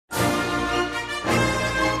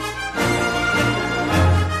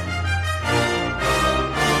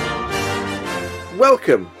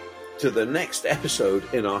welcome to the next episode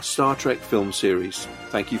in our Star Trek film series.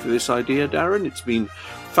 Thank you for this idea, Darren. It's been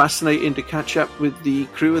fascinating to catch up with the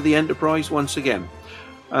crew of the Enterprise once again.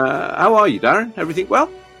 How are you, Darren? Everything well?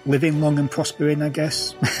 Living long and prospering, I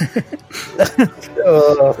guess.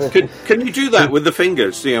 Can you do that with the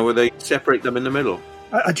fingers, where they separate them in the middle?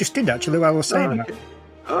 I just did, actually, while I was saying that.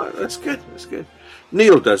 Oh, that's good.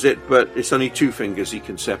 Neil does it, but it's only two fingers he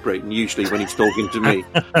can separate, and usually when he's talking to me.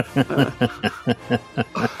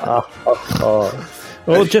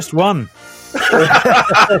 Or just one.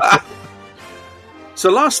 So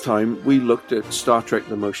last time we looked at Star Trek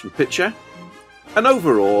The Motion Picture, and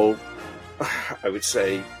overall, I would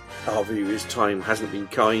say our viewers' time hasn't been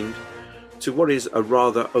kind to what is a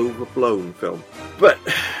rather overblown film. But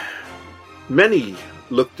many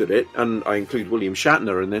looked at it, and I include William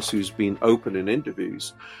Shatner in this, who's been open in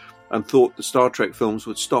interviews, and thought the Star Trek films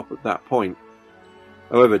would stop at that point.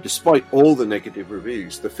 However, despite all the negative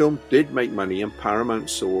reviews, the film did make money, and Paramount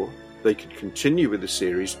saw they could continue with the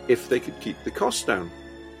series if they could keep the costs down.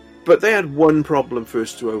 But they had one problem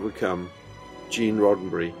first to overcome: Gene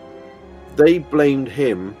Roddenberry. They blamed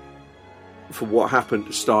him for what happened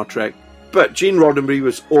to Star Trek, but Gene Roddenberry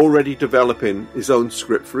was already developing his own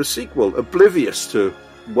script for a sequel, oblivious to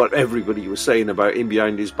what everybody was saying about him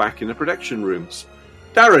behind his back in the production rooms.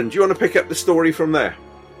 Darren, do you want to pick up the story from there?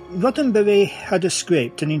 Roddenberry had a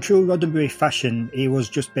script, and in true Roddenberry fashion, he was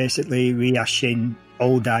just basically rehashing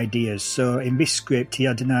old ideas. So in this script, he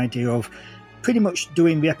had an idea of pretty much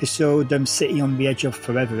doing the episode City on the Edge of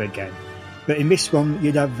Forever again. But in this one,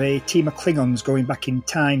 you'd have a team of Klingons going back in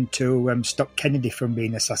time to stop Kennedy from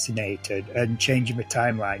being assassinated and changing the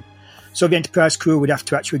timeline. So the Enterprise crew would have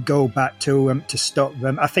to actually go back to stop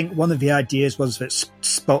them. I think one of the ideas was that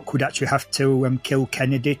Spock would actually have to kill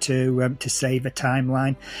Kennedy to save the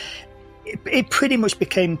timeline. It pretty much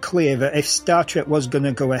became clear that if Star Trek was going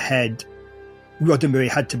to go ahead, Roddenberry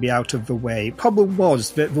had to be out of the way. The problem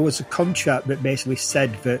was that there was a contract that basically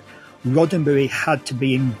said that Roddenberry had to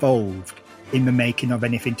be involved in the making of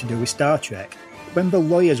anything to do with Star Trek. When the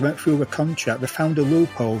lawyers went through the contract, they found a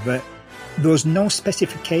loophole that there was no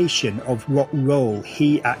specification of what role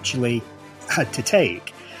he actually had to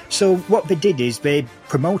take. So what they did is they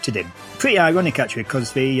promoted him. Pretty ironic, actually,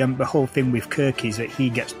 because the whole thing with Kirk is that he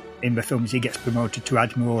gets promoted to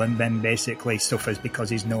Admiral and then basically suffers because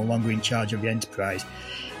he's no longer in charge of the Enterprise.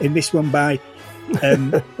 In this one, by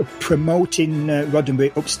promoting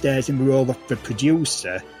Roddenberry upstairs in the role of the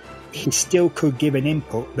producer, he still could give an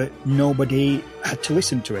input, but nobody had to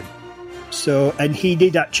listen to him. So, and he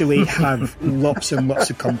did actually have lots and lots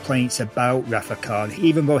of complaints about Rafa Khan.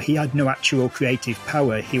 Even though he had no actual creative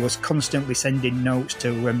power, he was constantly sending notes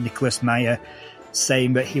to Nicholas Meyer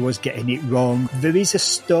saying that he was getting it wrong. There is a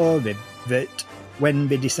story that when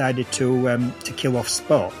they decided to kill off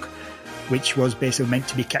Spock, which was basically meant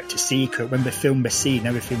to be kept a secret, when they filmed the scene,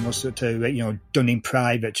 everything was sort of done in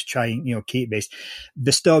private to try and keep this.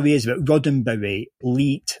 The story is that Roddenberry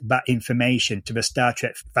leaked that information to the Star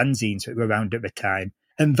Trek fanzines that were around at the time,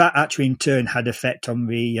 and that actually in turn had effect on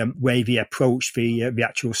the way they approached the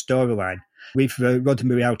actual storyline. With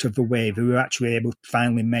Roddenberry out of the way, they were actually able to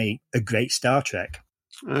finally make a great Star Trek.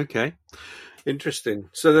 Okay, interesting.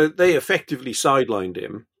 So they effectively sidelined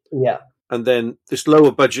him. Yeah. And then this lower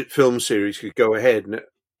budget film series could go ahead, and it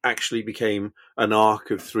actually became an arc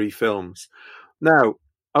of 3 films. Now,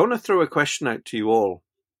 I want to throw a question out to you all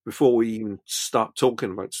before we even start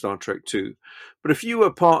talking about Star Trek 2. But if you were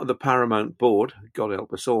part of the Paramount board, God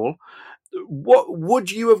help us all, what would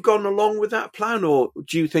you have gone along with that plan, or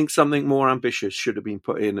do you think something more ambitious should have been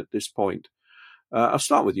put in at this point? I'll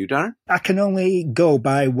start with you, Darren. I can only go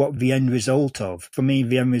by what the end result of. For me,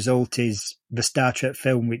 the end result is the Star Trek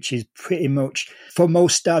film, which is pretty much, for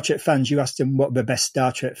most Star Trek fans, you ask them what the best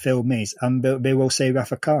Star Trek film is, and they will say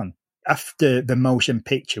Rafa Khan. After the motion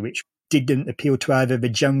picture, which didn't appeal to either the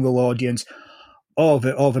general audience or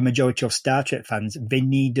the majority of Star Trek fans, they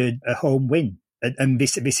needed a home win. And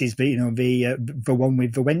this is the one we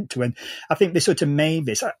went to, and I think they sort of made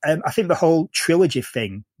this. I think the whole trilogy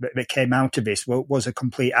thing that came out of this was a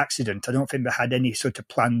complete accident. I don't think they had any sort of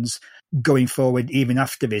plans going forward even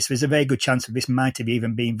after this. There's a very good chance that this might have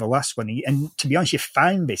even been the last one. And to be honest, you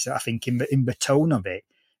find this, I think, in the tone of it,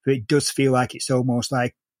 but it does feel like it's almost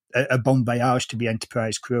like a bon voyage to the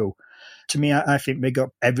Enterprise crew. To me, I think they got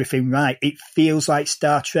everything right. It feels like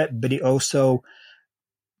Star Trek, but it also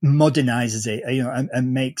modernizes it,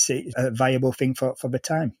 and makes it a viable thing for the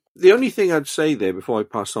time. The only thing I'd say there before I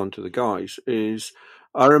pass on to the guys is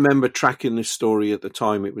I remember tracking this story at the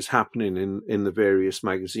time it was happening in the various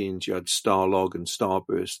magazines. You had Starlog and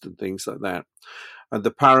Starburst and things like that. And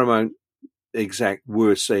the Paramount exec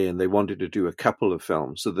were saying they wanted to do a couple of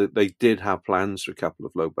films, so that they did have plans for a couple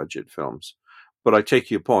of low-budget films. But I take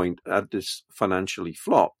your point, had this financially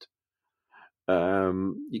flopped,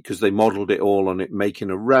 because they modelled it all on it making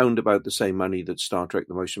around about the same money that Star Trek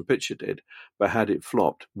The Motion Picture did. But had it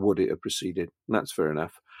flopped, would it have proceeded? And that's fair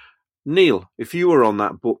enough. Neil, if you were on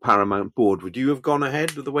that Paramount board, would you have gone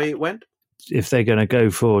ahead with the way it went? If they're going to go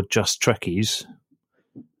for just Trekkies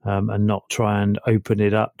and not try and open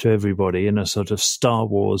it up to everybody in a sort of Star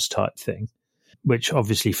Wars type thing, which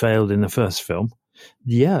obviously failed in the first film,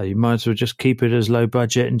 yeah, you might as well just keep it as low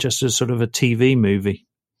budget and just as sort of a TV movie.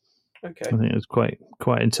 Okay. I think it was quite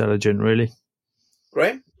intelligent, really.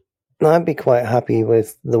 Graham? I'd be quite happy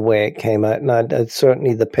with the way it came out, and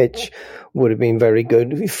certainly the pitch would have been very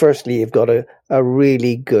good. Firstly, you've got a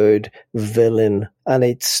really good villain, and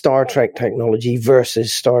it's Star Trek technology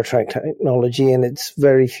versus Star Trek technology, and it's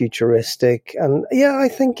very futuristic. And yeah, I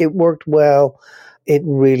think it worked well. It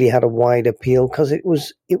really had a wide appeal because it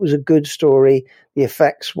was a good story. The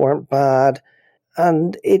effects weren't bad,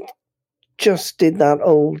 and it just did that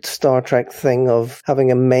old Star Trek thing of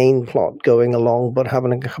having a main plot going along, but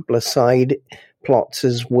having a couple of side plots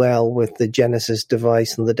as well with the Genesis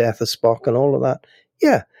device and the death of Spock and all of that.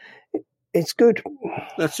 Yeah, it's good.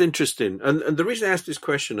 That's interesting. And the reason I asked this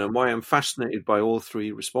question and why I'm fascinated by all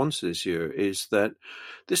three responses here is that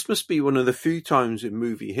this must be one of the few times in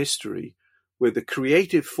movie history where the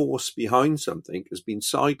creative force behind something has been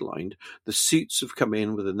sidelined. The suits have come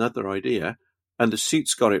in with another idea, and the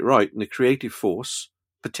suits got it right, and the creative force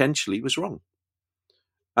potentially was wrong.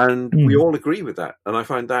 And we all agree with that, and I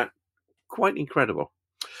find that quite incredible.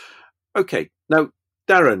 Okay, now,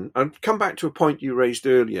 Darren, I'll come back to a point you raised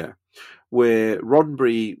earlier, where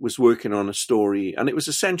Roddenberry was working on a story, and it was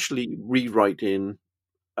essentially rewriting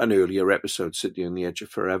an earlier episode, City on the Edge of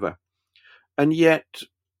Forever. And yet,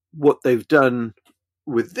 what they've done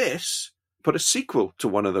with this, put a sequel to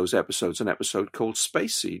one of those episodes, an episode called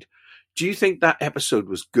Space Seed. Do you think that episode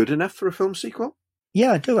was good enough for a film sequel?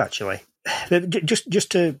 Yeah, I do actually.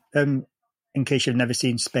 Just to, in case you've never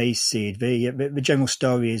seen Space Seed, the general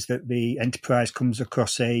story is that the Enterprise comes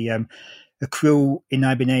across a crew in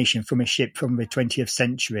hibernation from a ship from the 20th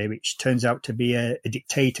century, which turns out to be a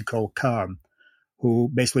dictator called Khan,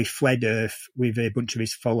 who basically fled Earth with a bunch of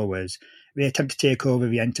his followers. They attempt to take over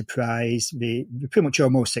the Enterprise. They pretty much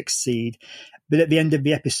almost succeed. But at the end of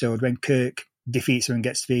the episode, when Kirk defeats them and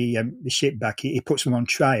gets the ship back, he puts them on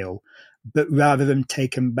trial. But rather than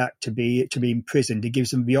take them back to be imprisoned, he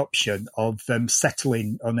gives them the option of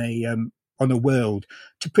settling on a world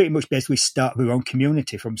to pretty much basically start their own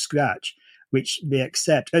community from scratch, which they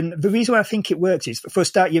accept. And the reason why I think it works is, for a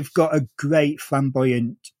start, you've got a great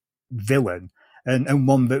flamboyant villain, and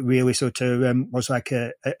one that really sort of was like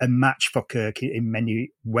a match for Kirk in many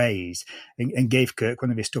ways, and gave Kirk one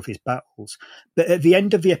of his toughest battles. But at the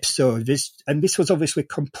end of the episode, this was obviously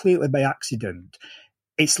completely by accident,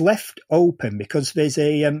 it's left open because there's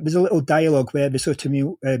a little dialogue where they sort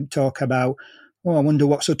of talk about, I wonder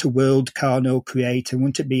what sort of world Khan will create, and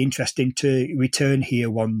wouldn't it be interesting to return here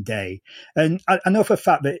one day? And I know for a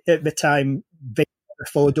fact that at the time they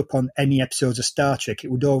followed up on any episodes of Star Trek,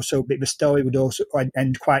 the story would also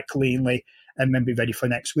end quite cleanly and then be ready for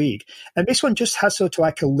next week. And this one just has sort of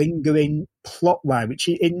like a lingering plot line, which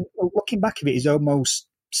in looking back at it is almost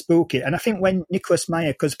spooky. And I think when Nicholas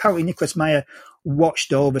Meyer, because apparently Nicholas Meyer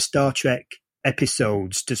watched all the Star Trek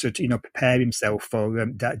episodes to sort of, prepare himself for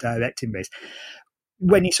directing this,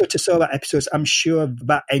 when he sort of saw that episode, I'm sure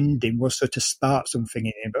that ending was sort of sparked something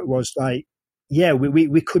in him, but was like, yeah,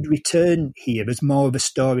 we could return here. There's more of a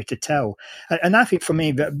story to tell. And I think for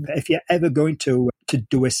me, that if you're ever going to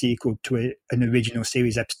do a sequel to an original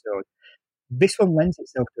series episode, this one lends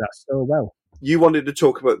itself to that so well. You wanted to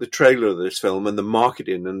talk about the trailer of this film and the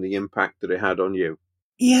marketing and the impact that it had on you.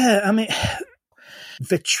 Yeah, I mean,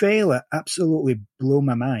 the trailer absolutely blew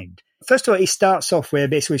my mind. First of all, it starts off where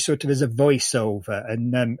basically sort of as a voiceover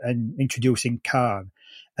and introducing Khan.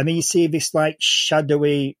 And then you see this like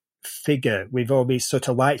shadowy figure with all these sort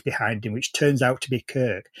of lights behind him, which turns out to be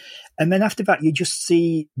Kirk. And then after that, you just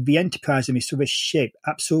see the Enterprise and this other ship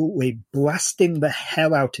absolutely blasting the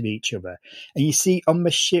hell out of each other. And you see on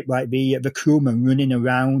the ship, like the crewmen running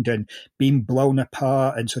around and being blown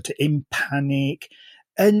apart and sort of in panic.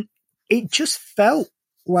 And it just felt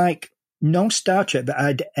like no Star Trek that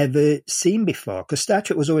I'd ever seen before, because Star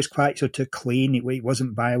Trek was always quite sort of clean. It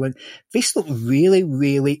wasn't violent. This looked really,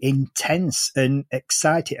 really intense and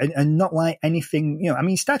exciting, and not like anything, I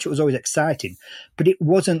mean, Star Trek was always exciting, but it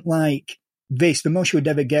wasn't like this. The most you would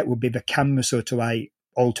ever get would be the camera sort of like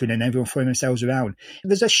altering and everyone throwing themselves around.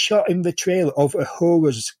 There's a shot in the trailer of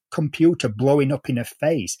Uhura's computer blowing up in her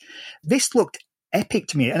face. This looked epic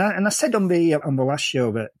to me. And I said on the last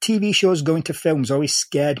show that TV shows going to films always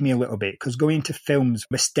scared me a little bit, because going to films,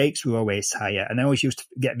 the stakes were always higher. And I always used to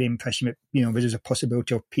get the impression that, there's a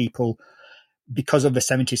possibility of people, because of the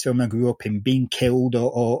 70s film I grew up in, being killed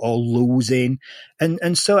or losing.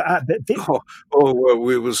 And so...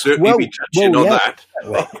 we will certainly be touching on that.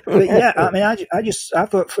 But yeah, I mean, I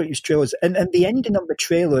thought it was trailers. And the ending of the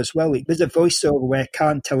trailer as well, there's a voiceover where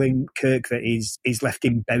Khan telling Kirk that he's left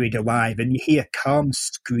him buried alive, and you hear Khan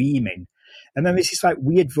screaming. And then it's this like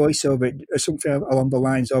weird voiceover, or something along the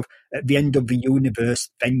lines of, at the end of the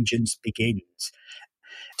universe, vengeance begins.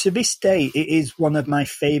 To this day, it is one of my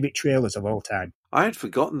favourite trailers of all time. I had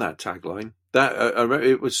forgotten that tagline.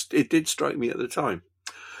 It did strike me at the time.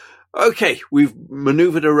 Okay, we've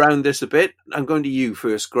manoeuvred around this a bit. I'm going to you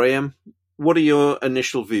first, Graham. What are your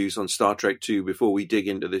initial views on Star Trek II before we dig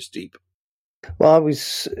into this deep? Well, I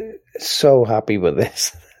was so happy with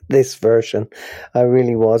this version. I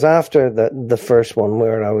really was. After the first one,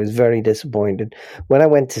 where I was very disappointed, when I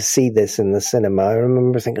went to see this in the cinema, I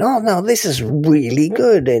remember thinking, oh no, this is really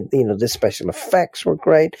good. The special effects were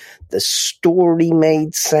great. The story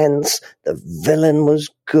made sense. The villain was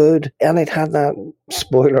good. And it had that,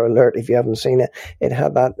 spoiler alert if you haven't seen it, it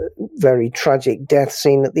had that very tragic death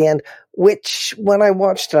scene at the end, which when I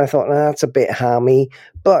watched it, I thought, that's a bit hammy.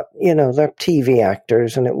 But, they're TV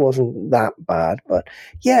actors and it wasn't that bad. But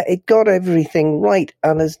yeah, it got everything right.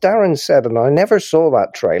 And as Darren said, and I never saw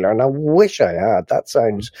that trailer, and I wish I had, that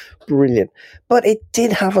sounds brilliant. But it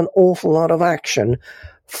did have an awful lot of action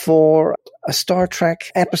for a Star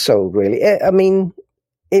Trek episode, really. I mean,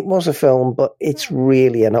 it was a film, but it's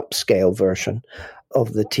really an upscale version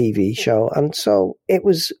of the TV show. And so it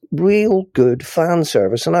was real good fan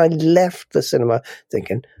service. And I left the cinema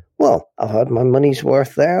thinking, well, I've had my money's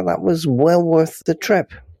worth there. That was well worth the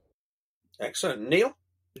trip. Excellent. Neil?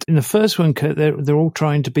 In the first one, they're all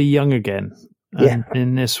trying to be young again. And Yeah.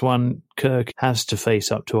 in this one, Kirk has to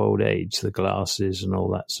face up to old age, the glasses and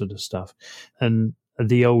all that sort of stuff. And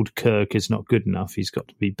the old Kirk is not good enough. He's got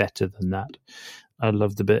to be better than that. I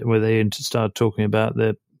love the bit where they started talking about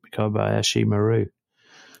the Kobayashi Maru.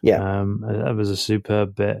 Yeah. That was a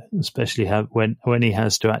superb bit, especially when he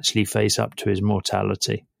has to actually face up to his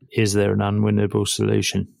mortality. Is there an unwinnable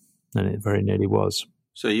solution? And it very nearly was.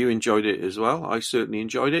 So you enjoyed it as well. I certainly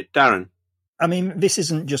enjoyed it. Darren? I mean, this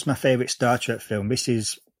isn't just my favourite Star Trek film. This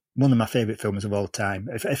is one of my favourite films of all time.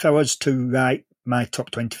 If I was to write my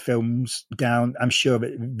top 20 films down, I'm sure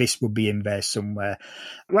that this would be in there somewhere.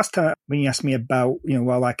 Last time when you asked me about,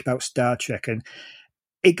 what I like about Star Trek, and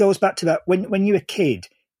it goes back to that, when you're a kid,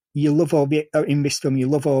 you love in this film, you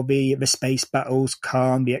love all the space battles,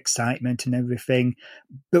 Khan, the excitement and everything.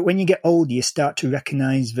 But when you get older, you start to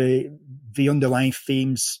recognise the underlying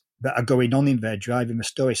themes that are going on in there, driving the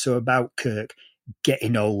story. So about Kirk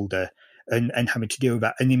getting older and having to deal with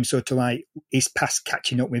that, and him sort of like his past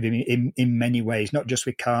catching up with him in many ways, not just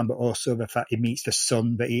with Khan, but also the fact he meets the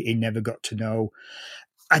son that he never got to know.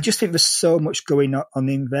 I just think there's so much going on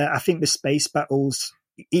in there. I think the space battles,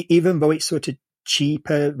 even though it's sort of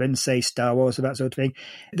cheaper than, say, Star Wars or that sort of thing,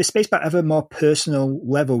 the space battle have a more personal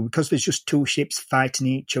level, because there's just two ships fighting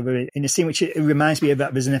each other in a scene, which it reminds me of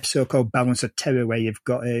that. There's an episode called Balance of Terror where you've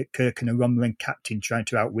got Kirk and a Romulan captain trying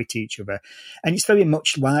to outwit each other, and it's very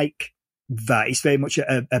much like that. It's very much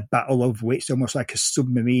a battle of wits, almost like a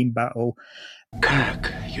submarine battle.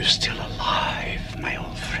 Kirk, you're still alive, my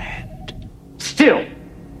old friend. Still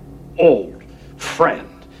old friend.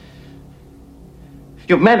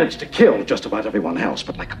 You've managed to kill just about everyone else,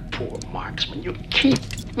 but like a poor marksman, you keep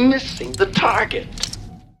missing the target.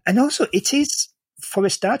 And also, it is, for a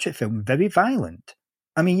Star Trek film, very violent.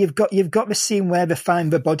 I mean, you've got the scene where they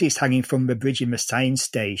find the bodies hanging from the bridge in the science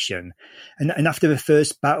station, and after the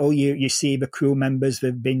first battle, you see the crew members.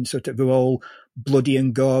 They've been they're all bloody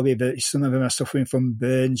and gory. Some of them are suffering from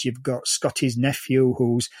burns. You've got Scotty's nephew,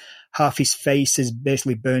 who's half his face is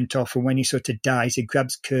basically burnt off, and when he sort of dies, he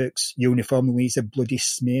grabs Kirk's uniform and leaves a bloody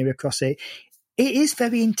smear across it. It is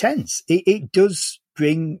very intense. It does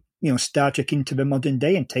bring Star Trek into the modern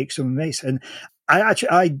day and take some race, and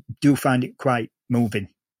I do find it quite moving.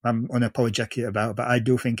 I'm unapologetic about it, but I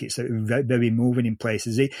do think it's very, very moving in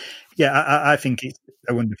places. I think it's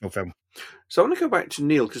a wonderful film. So I want to go back to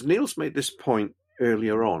Neil, because Neil's made this point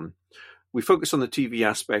earlier on. We focus on the TV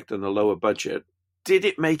aspect and the lower budget. Did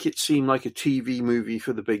it make it seem like a TV movie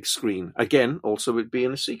for the big screen? Again, also it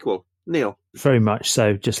being a sequel. Neil? Very much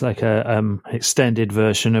so, just like a extended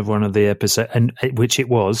version of one of the episodes, and which it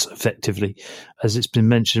was effectively, as it's been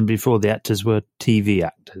mentioned before. The actors were TV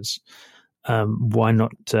actors. Why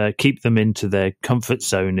not keep them into their comfort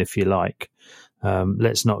zone, if you like?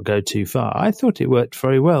 Let's not go too far. I thought it worked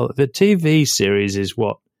very well. The TV series is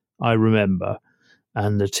what I remember,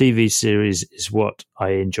 and the TV series is what I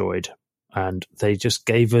enjoyed. And they just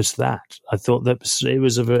gave us that. I thought that it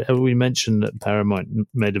was we mentioned that Paramount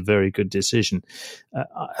made a very good decision.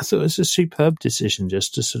 I thought it was a superb decision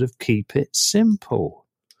just to sort of keep it simple.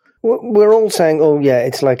 We're all saying, oh, yeah,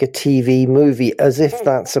 it's like a TV movie, as if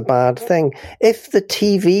that's a bad thing. If the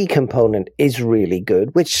TV component is really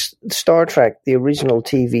good, which Star Trek, the original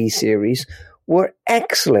TV series, were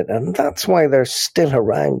excellent, and that's why they're still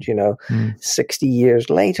around, 60 years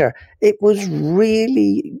later. It was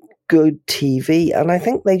really good TV, and I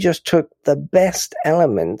think they just took the best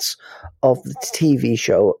elements of the TV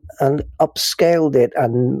show and upscaled it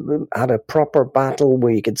and had a proper battle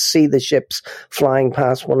where you could see the ships flying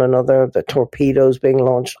past one another, the torpedoes being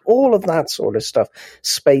launched, all of that sort of stuff,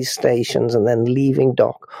 space stations and then leaving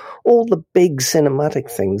dock, all the big cinematic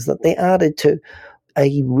things that they added to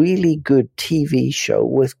a really good TV show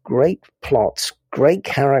with great plots, great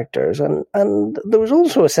characters, and there was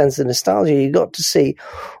also a sense of nostalgia. You got to see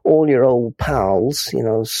all your old pals,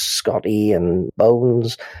 Scotty and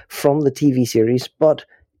Bones from the TV series, but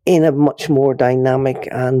in a much more dynamic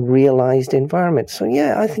and realised environment. So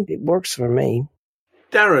yeah, I think it works for me.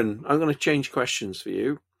 Darren, I'm going to change questions for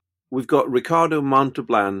you. We've got Ricardo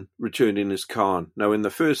Montalban returning as Khan. Now, in the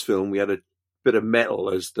first film, we had a bit of metal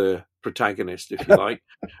as the protagonist, if you like.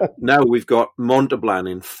 Now we've got Montalban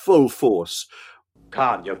in full force.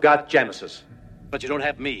 Khan, you've got Genesis, but you don't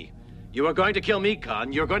have me. You are going to kill me,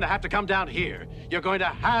 Khan. You're going to have to come down here. You're going to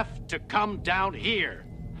have to come down here.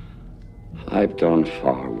 I've done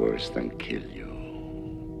far worse than kill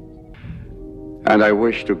you. And I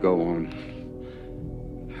wish to go on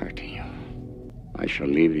hurting you. I shall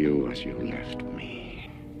leave you as you left me,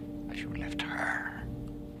 as you left her,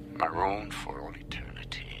 marooned for all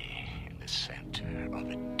eternity in the center of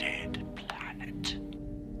a dead planet.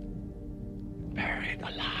 Buried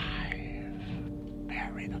alive.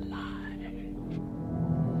 Buried alive.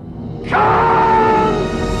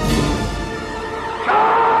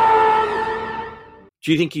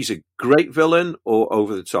 Do you think he's a great villain or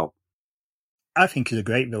over the top? I think he's a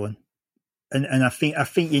great villain. And I think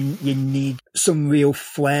you need some real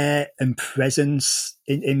flair and presence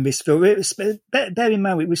in this film. Bear in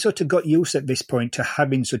mind, we sort of got used at this point to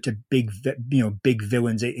having sort of big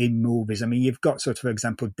villains in movies. I mean, you've got sort of, for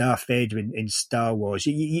example, Darth Vader in Star Wars.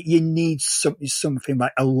 You need something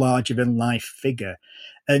like a larger than life figure.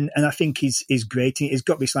 And I think he's great. He's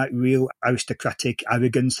got this like real aristocratic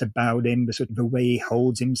arrogance about him, the sort of the way he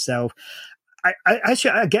holds himself. I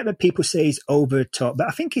get that people say he's over the top, but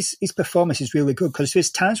I think his performance is really good because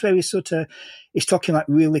there's times where he's talking like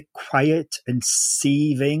really quiet and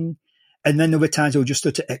seething, and then other times he'll just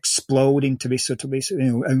sort of explode into this sort of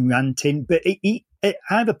and ranting. But at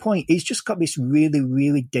either point, he's just got this really,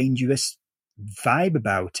 really dangerous vibe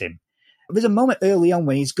about him. There's a moment early on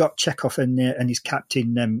when he's got Chekhov and his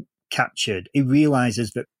captain captured. He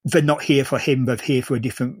realizes that they're not here for him, but here for a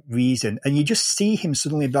different reason. And you just see him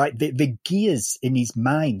suddenly, like the gears in his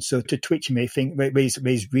mind. So to twitch him, I think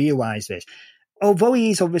he's realized this. Although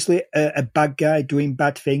he's obviously a bad guy doing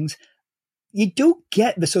bad things, you do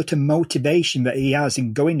get the sort of motivation that he has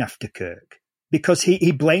in going after Kirk. Because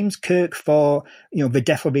he blames Kirk for, the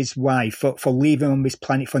death of his wife, for leaving on this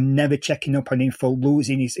planet, for never checking up on him, for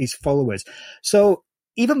losing his followers. So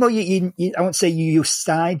even though I won't say you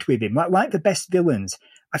side with him, like the best villains,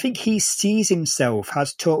 I think he sees himself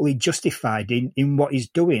as totally justified in what he's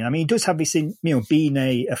doing. I mean, he does have this, being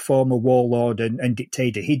a former warlord and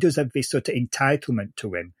dictator, he does have this sort of entitlement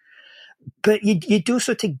to him. But you do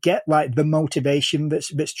sort of get like the motivation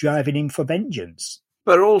that's driving him for vengeance.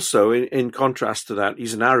 But also, in contrast to that,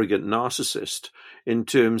 he's an arrogant narcissist in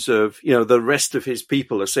terms of, the rest of his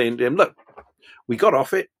people are saying to him, look, we got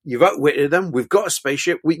off it. You've outwitted them. We've got a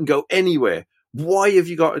spaceship. We can go anywhere. Why have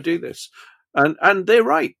you got to do this? And they're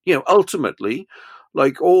right. Ultimately,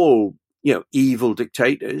 like all, evil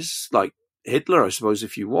dictators, like Hitler, I suppose,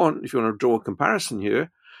 if you want to draw a comparison here,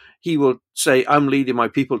 he will say, I'm leading my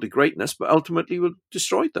people to greatness, but ultimately will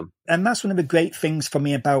destroy them. And that's one of the great things for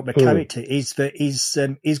me about the character is that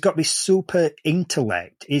he's got this super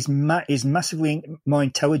intellect. He's massively more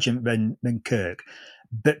intelligent than Kirk.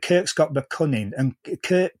 But Kirk's got the cunning, and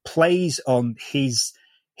Kirk plays on his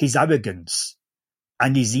arrogance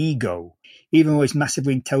and his ego. Even though he's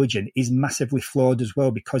massively intelligent, he's massively flawed as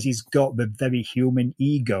well because he's got the very human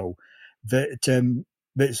ego. that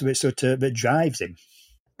drives him.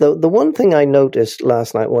 The one thing I noticed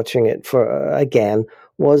last night watching it again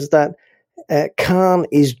was that Khan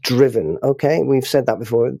is driven. Okay, we've said that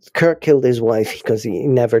before. Kirk killed his wife because he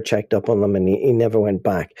never checked up on them and he never went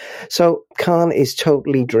back. So Khan is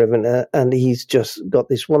totally driven, and he's just got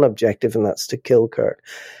this one objective, and that's to kill Kirk.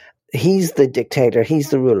 He's the dictator. He's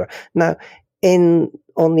the ruler. Now,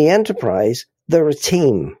 on the Enterprise, they're a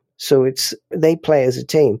team. So they play as a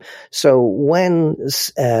team. So when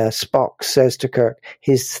Spock says to Kirk,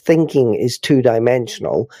 his thinking is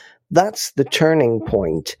two-dimensional, that's the turning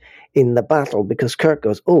point in the battle, because Kirk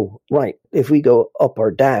goes, oh, right, if we go up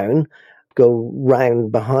or down, go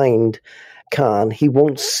round behind Khan, he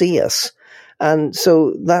won't see us. And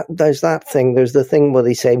so there's that thing. There's the thing where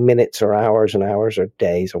they say minutes or hours and hours or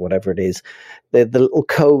days or whatever it is. The little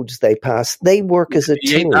codes they pass, they work as a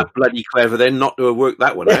team. You ain't that bloody clever then not to have worked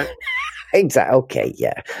that one out. Exactly. Okay,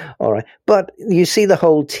 yeah. All right. But you see the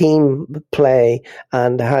whole team play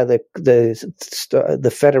and how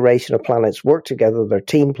the Federation of Planets work together. They're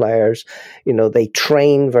team players. They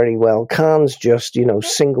train very well. Khan's just,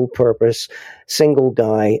 single purpose, single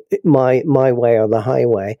guy, my way or the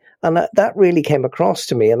highway. And that really came across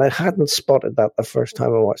to me, and I hadn't spotted that the first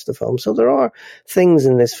time I watched the film. So there are things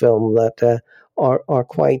in this film that are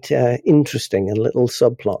quite interesting, and little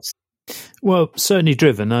subplots. Well, certainly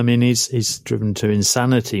driven. I mean, he's driven to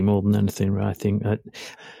insanity more than anything. I think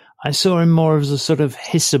I saw him more as a sort of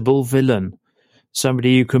hissable villain, somebody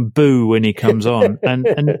you can boo when he comes on, and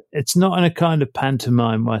it's not in a kind of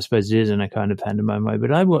pantomime. Well, I suppose it is in a kind of pantomime way.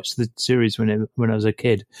 But I watched the series when I was a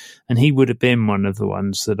kid, and he would have been one of the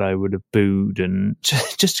ones that I would have booed. And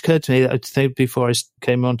just occurred to me that before I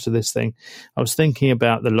came onto this thing, I was thinking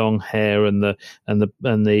about the long hair and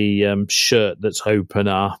the shirt that's open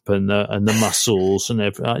up and the muscles and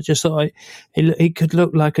everything. I just thought he could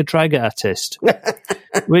look like a drag artist.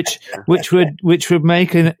 which would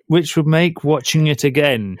make watching it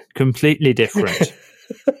again completely different.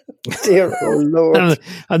 Dear Lord.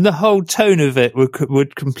 And the whole tone of it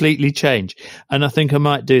would completely change. And I think I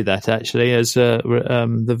might do that actually as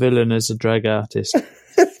the villain as a drag artist.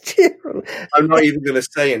 I'm not even going to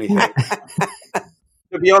say anything.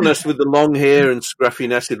 To be honest, with the long hair and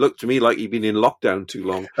scruffiness, it looked to me like he'd been in lockdown too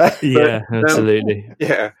long. Yeah, absolutely.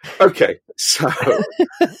 Yeah. Okay. So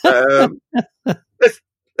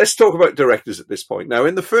let's talk about directors at this point. Now,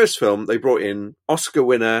 in the first film, they brought in Oscar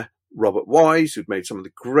winner Robert Wise, who'd made some of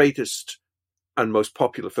the greatest and most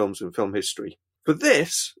popular films in film history. For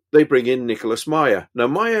this, they bring in Nicholas Meyer. Now,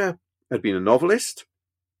 Meyer had been a novelist.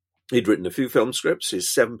 He'd written a few film scripts. His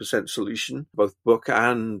 7% Solution, both book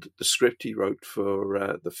and the script he wrote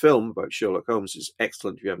for the film about Sherlock Holmes, is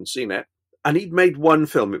excellent if you haven't seen it. And he'd made one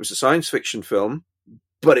film. It was a science fiction film,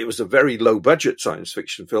 but it was a very low-budget science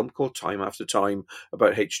fiction film called Time After Time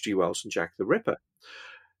about H.G. Wells and Jack the Ripper.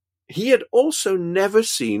 He had also never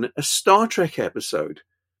seen a Star Trek episode.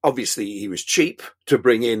 Obviously, he was cheap to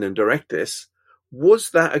bring in and direct this.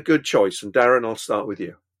 Was that a good choice? And Darren, I'll start with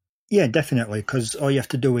you. Yeah, definitely, because all you have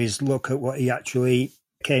to do is look at what he actually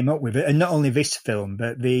came up with. And not only this film,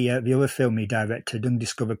 but the other film he directed,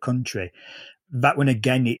 Undiscovered Country. That one,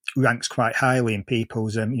 again, it ranks quite highly in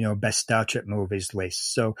people's best Star Trek movies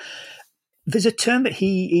list. So there's a term that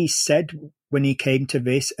he said when he came to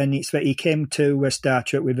this, and it's that he came to Star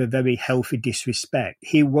Trek with a very healthy disrespect.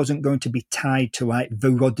 He wasn't going to be tied to like the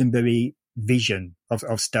Roddenberry vision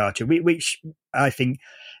of Star Trek, which I think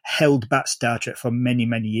held back Star Trek for many,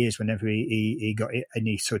 many years whenever he got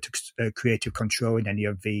any sort of creative control in any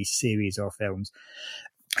of these series or films.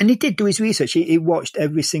 And he did do his research. He watched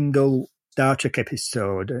every single Star Trek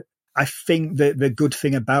episode. I think that the good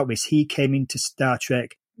thing about this, he came into Star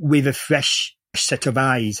Trek with a fresh set of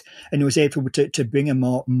eyes, and he was able to bring a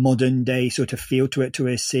more modern day sort of feel to it, to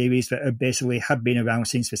a series that basically had been around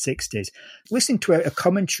since the 60s. Listening to a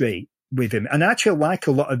commentary with him, and I actually like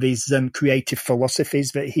a lot of these creative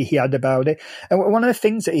philosophies that he had about it. And one of the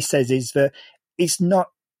things that he says is that it's not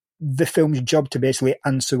the film's job to basically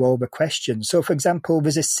answer all the questions. So, for example,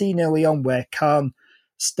 there's a scene early on where Khan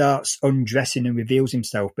starts undressing and reveals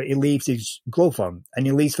himself, but he leaves his glove on, and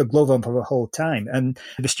he leaves the glove on for the whole time. And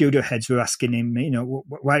the studio heads were asking him,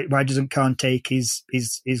 why doesn't Khan take his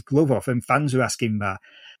glove off? And fans were asking that.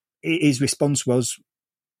 His response was,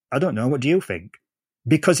 I don't know, what do you think?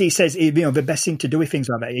 Because he says, the best thing to do with things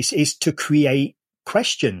like that is to create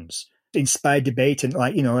questions, inspire debate, and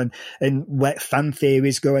and let fan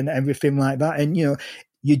theories go and everything like that. And,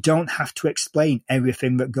 you don't have to explain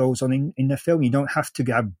everything that goes on in the film. You don't have to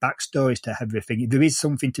have backstories to everything. There is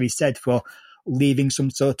something to be said for leaving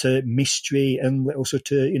some sort of mystery and little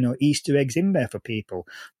sort of, Easter eggs in there for people.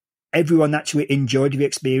 everyone actually enjoyed the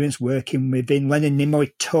experience working with him. Leonard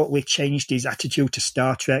Nimoy totally changed his attitude to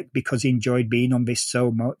Star Trek because he enjoyed being on this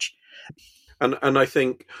so much. And I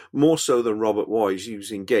think more so than Robert Wise, he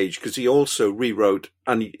was engaged because he also rewrote,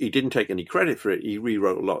 and he didn't take any credit for it. He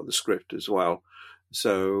rewrote a lot of the script as well.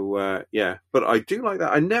 So, yeah. But I do like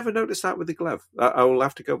that. I never noticed that with the glove. I will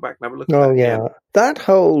have to go back and have a look at that. Oh, yeah. That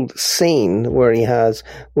whole scene where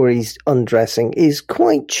he's undressing is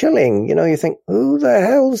quite chilling. You know, you think, who the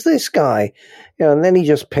hell's this guy? You know, and then he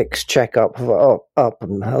just picks Chekhov up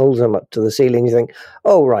and holds him up to the ceiling. You think,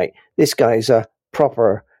 oh, right, this guy's a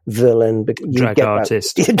proper villain. Drag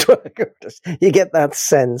artist. You get that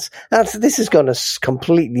sense. This is going to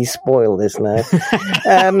completely spoil this now.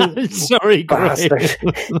 Sorry, bastard.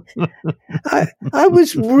 I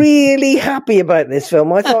was really happy about this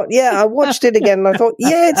film. I thought, I watched it again and I thought,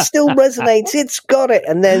 it still resonates. It's got it.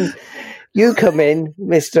 And then you come in,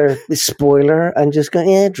 Mr. Spoiler, and just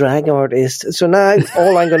go, drag artist. So now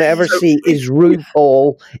all I'm going to ever see is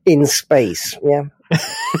RuPaul in space. Yeah.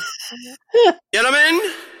 Gentlemen,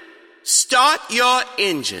 start your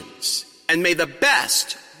engines, and may the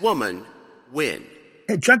best woman win.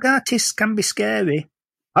 Drag artists can be scary.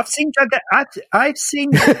 I've seen drag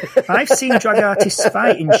artists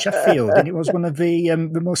fight in Sheffield, and it was one of the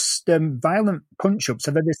most violent punch-ups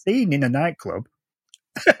I've ever seen in a nightclub.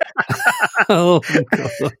 Oh,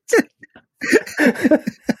 God.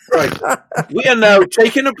 Right. We are now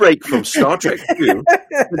taking a break from Star Trek 2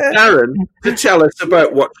 for Darren to tell us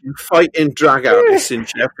about watching fighting drag artists in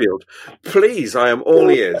Sheffield. Please, I am all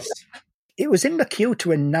ears. It was in the queue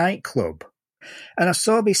to a nightclub, and I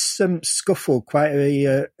saw this scuffle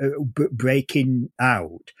quite breaking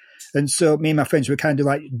out. And so me and my friends were kind of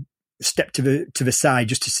like stepped to the side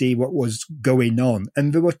just to see what was going on.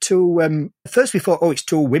 And there were two, first we thought, it's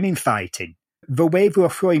two women fighting. The way they were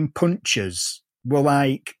throwing punches were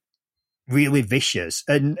like really vicious.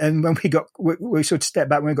 And when we sort of stepped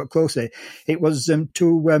back, when we got closer, it was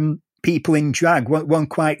two people in drag, one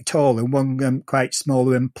quite tall and one quite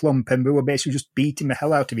smaller and plump. And we were basically just beating the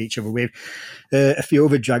hell out of each other with a few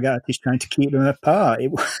other drag artists trying to keep them apart.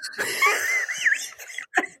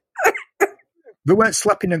 They weren't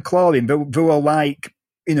slapping and clawing, but they were like,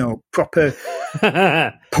 proper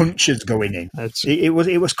punches going in. It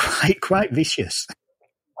was quite vicious.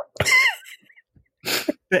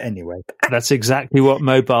 But anyway, that's exactly what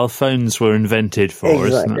mobile phones were invented for,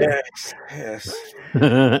 exactly. Isn't it?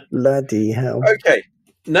 Yes. Bloody hell. Okay,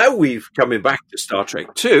 now we've coming back to Star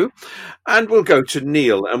Trek 2, and we'll go to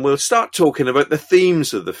Neil, and we'll start talking about the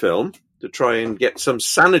themes of the film to try and get some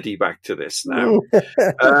sanity back to this now.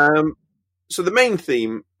 So the main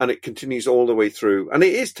theme, and it continues all the way through, and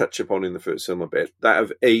it is touched upon in the first film a bit, that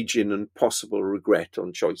of aging and possible regret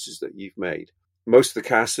on choices that you've made. Most of the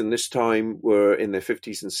cast in this time were in their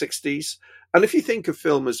 50s and 60s. And if you think of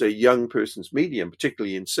film as a young person's medium,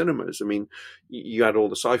 particularly in cinemas, I mean, you had all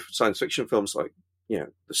the science fiction films like, the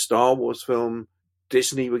Star Wars film,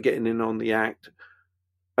 Disney were getting in on the act.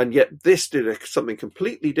 And yet this did something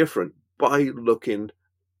completely different by looking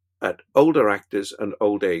at older actors and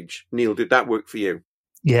old age. Neil, did that work for you?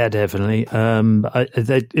 Yeah, definitely.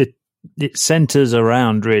 It centres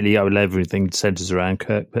around, really, everything centres around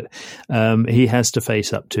Kirk, but he has to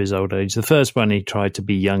face up to his old age. The first one, he tried to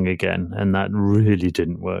be young again, and that really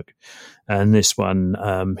didn't work. And this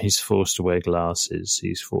one, he's forced to wear glasses.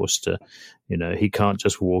 He's forced to, he can't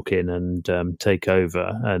just walk in and take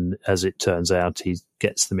over. And as it turns out, he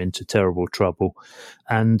gets them into terrible trouble.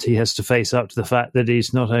 And he has to face up to the fact that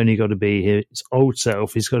he's not only got to be his old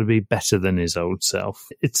self, he's got to be better than his old self.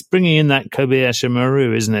 It's bringing in that Kobayashi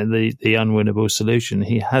Maru, isn't it? The unwinnable solution.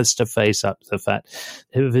 He has to face up to the fact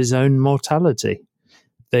of his own mortality.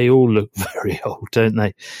 They all look very old, don't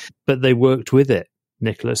they? But they worked with it.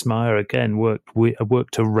 Nicholas Meyer, again,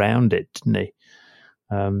 worked around it, didn't he?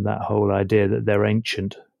 That whole idea that they're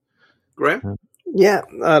ancient. Graham? Yeah,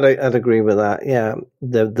 I'd agree with that. Yeah,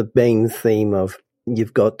 the main theme of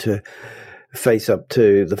you've got to face up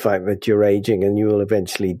to the fact that you're aging and you will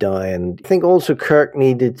eventually die. And I think also Kirk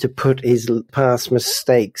needed to put his past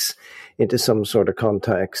mistakes into some sort of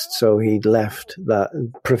context. So he'd left that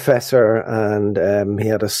professor and he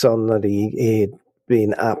had a son that he'd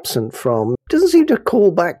been absent from. Doesn't seem to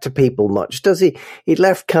call back to people much, does he? He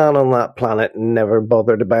left Khan on that planet and never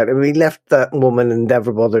bothered about it. He left that woman and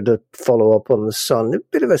never bothered to follow up on the son. A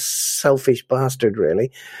bit of a selfish bastard, really.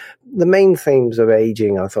 The main themes of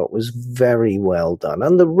aging, I thought, was very well done.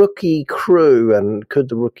 And the rookie crew, and could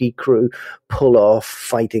the rookie crew pull off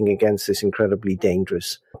fighting against this incredibly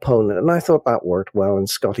dangerous opponent? And I thought that worked well, and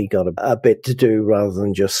Scotty got a bit to do rather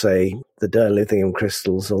than just say the dilithium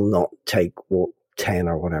crystals will not take 10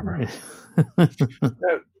 or whatever.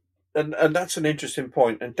 And that's an interesting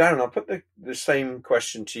point. And Darren, I'll put the same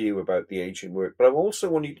question to you about the aging work, but I also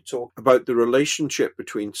want you to talk about the relationship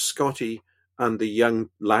between Scotty and the young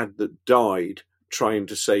lad that died trying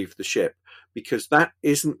to save the ship, because that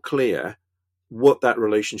isn't clear what that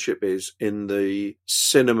relationship is in the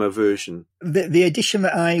cinema version. The edition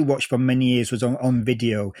that I watched for many years was on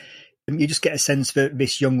video. You just get a sense that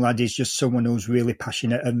this young lad is just someone who's really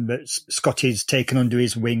passionate and that Scotty's taken under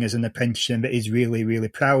his wing as an apprentice and that he's really, really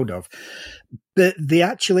proud of. But they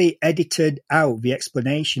actually edited out the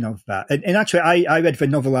explanation of that. And actually, I read the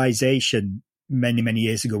novelisation many, many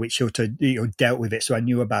years ago, which sort of dealt with it, so I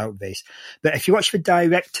knew about this. But if you watch the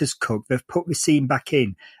director's cut, they've put the scene back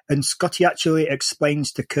in, and Scotty actually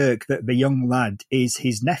explains to Kirk that the young lad is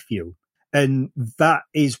his nephew. And that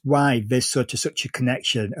is why there's such a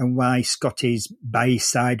connection, and why Scotty's by his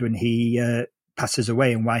side when he passes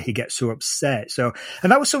away, and why he gets so upset. So,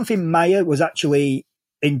 and that was something Meyer was actually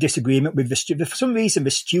in disagreement with the studio. For some reason,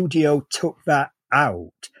 the studio took that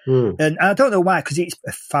out. And I don't know why, because it's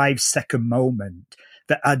a 5-second moment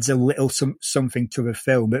that adds a little something to the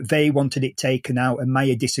film, but they wanted it taken out, and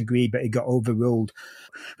Meyer disagreed, but it got overruled.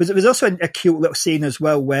 But there was also a cute little scene as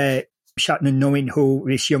well where Shatner, knowing who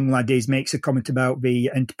this young lad is, makes a comment about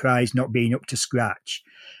the Enterprise not being up to scratch.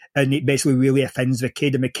 And it basically really offends the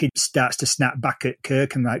kid, and the kid starts to snap back at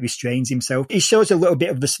Kirk and restrains himself. It shows a little bit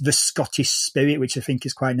of the Scottish spirit, which I think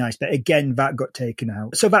is quite nice. But again, that got taken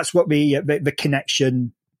out. So that's what the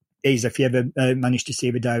connection is, if you ever manage to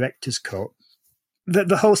see the director's cut.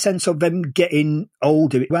 The whole sense of them getting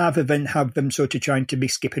older, rather than have them sort of trying to be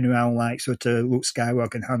skipping around like sort of Luke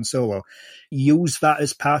Skywalker and Han Solo, use that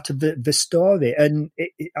as part of the story. And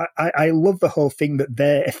I love the whole thing that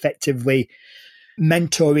they're effectively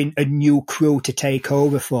mentoring a new crew to take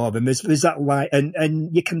over for them. There's that line,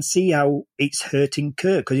 and you can see how it's hurting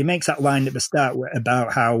Kirk, because he makes that line at the start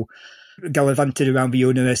about how gallivanted around the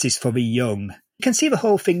universe is for the young. You can see the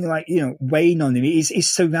whole thing weighing on him. He's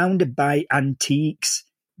surrounded by antiques.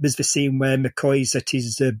 There's the scene where McCoy's at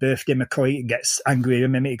his birthday. McCoy gets angry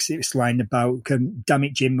and makes this line about, damn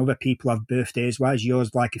it, Jim, other people have birthdays. Why is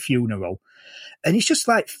yours like a funeral? And it's just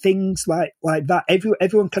like things like that.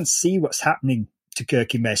 Everyone can see what's happening to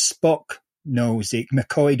Kirk in there. Spock knows it,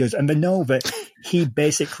 McCoy does, and they know that he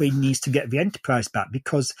basically needs to get the Enterprise back,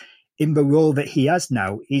 because in the role that he has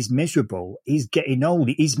now, he's miserable, he's getting old,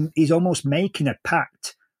 he's almost making a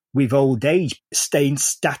pact with old age, staying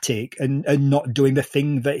static and not doing the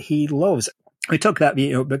thing that he loves. We talk about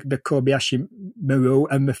the Kobayashi Maru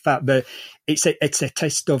and the fact that it's a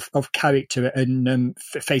test of character and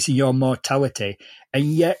facing your mortality, and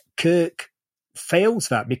yet Kirk fails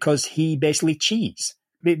that because he basically cheats.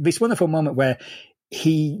 This wonderful moment where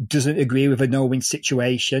he doesn't agree with a no-win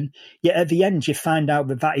situation, yet at the end you find out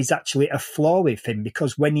that is actually a flaw with him,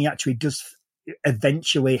 because when he actually does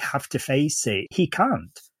eventually have to face it, he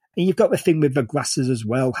can't. And you've got the thing with the glasses as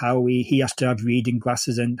well, how he has to have reading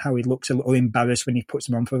glasses, and how he looks a little embarrassed when he puts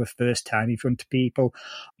them on for the first time in front of people.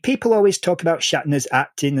 People always talk about Shatner's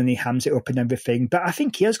acting and he hams it up and everything, but I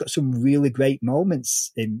think he has got some really great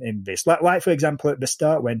moments in this. Like for example, at the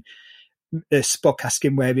start when Spock asks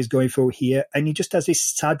him where he's going through here, and he just has this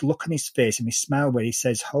sad look on his face and his smile where he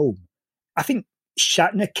says home. I think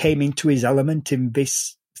Shatner came into his element in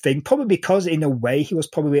this thing, probably because in a way he was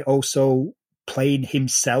probably also playing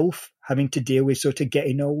himself, having to deal with sort of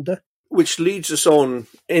getting older. Which leads us on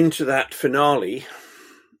into that finale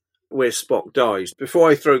where Spock dies. Before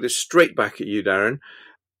I throw this straight back at you, Darren,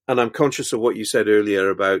 and I'm conscious of what you said earlier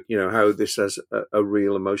about, how this has a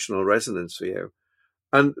real emotional resonance for you.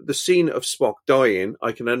 And the scene of Spock dying,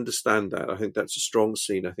 I can understand that. I think that's a strong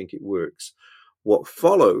scene. I think it works. What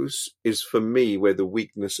follows is, for me, where the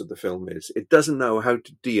weakness of the film is. It doesn't know how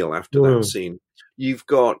to deal after that scene. You've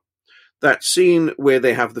got that scene where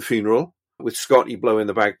they have the funeral with Scotty blowing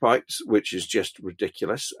the bagpipes, which is just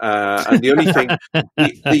ridiculous. And the only thing,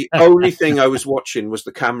 the only thing I was watching was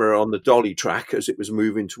the camera on the dolly track as it was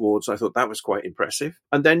moving towards. I thought that was quite impressive.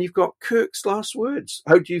 And then you've got Kirk's last words.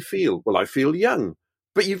 How do you feel? Well, I feel young.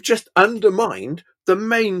 But you've just undermined the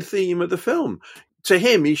main theme of the film. To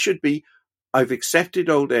him, he should be, I've accepted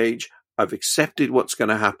old age, I've accepted what's going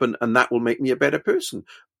to happen, and that will make me a better person.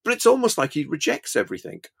 But it's almost like he rejects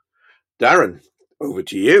everything. Darren, over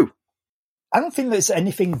to you. I don't think there's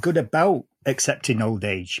anything good about accepting old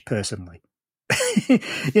age, personally.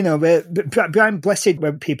 Brian Blessed,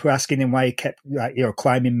 when people are asking him why he kept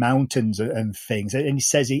climbing mountains and things, and he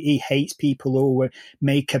says he hates people who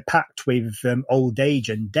make a pact with old age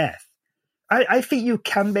and death. I think you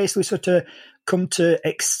can basically sort of come to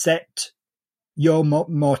accept your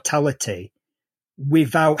mortality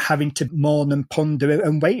without having to mourn and ponder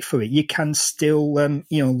and wait for it. You can still,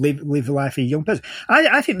 live life as a young person.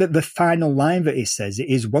 I think that the final line that he says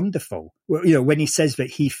is wonderful. When he says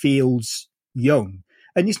that he feels young,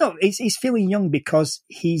 and he's feeling young because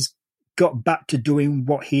he's got back to doing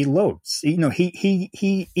what he loves.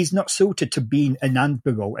 He is not suited to being an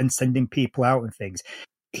admiral and sending people out and things.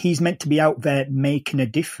 He's meant to be out there making a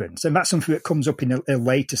difference, and that's something that comes up in a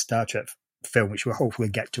later Star Trek film, which we'll hopefully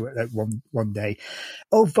get to at one day.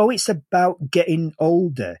 Although it's about getting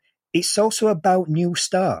older, it's also about new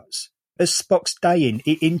stars. As Spock's dying,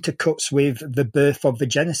 it intercuts with the birth of the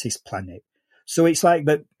Genesis planet. So it's like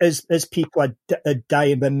that as people are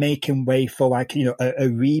dying, they're making way for like, a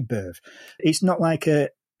rebirth. It's not like an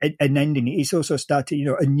ending. It's also starting,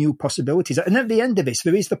 a new possibilities. And at the end of this,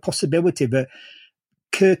 there is the possibility that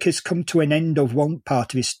Kirk has come to an end of one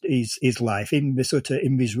part of his life in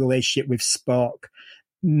his relationship with Spock,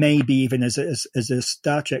 maybe even as a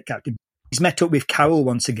Star Trek captain. He's met up with Carol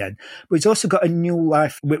once again, but he's also got a new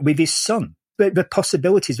life with his son. But the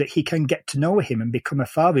possibilities that he can get to know him and become a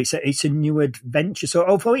father, it's a new adventure. So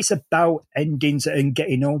although it's about endings and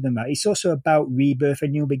getting older, it's also about rebirth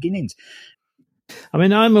and new beginnings. I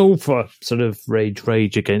mean, I'm all for sort of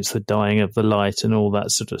rage against the dying of the light and all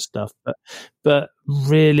that sort of stuff. But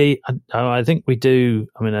really, I think we do.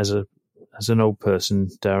 I mean, as an old person,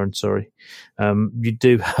 Darren, sorry, you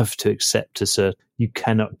do have to accept you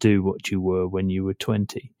cannot do what you were when you were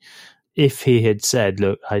 20. If he had said,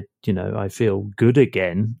 "Look, I feel good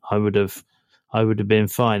again," I would have been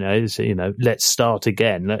fine. Let's start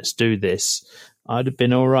again. Let's do this. I'd have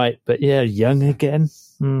been all right. But yeah, young again.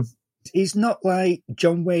 He's not like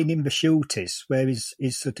John Wayne in The Shooters, where he's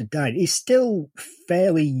sort of died. He's still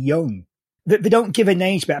fairly young. They don't give an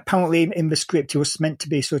age, but apparently in the script he was meant to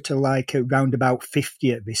be sort of like around about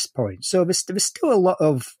 50 at this point. So there's still a lot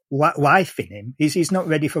of life in him. He's not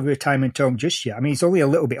ready for the retirement home just yet. I mean, he's only a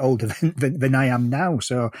little bit older than I am now.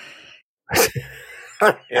 So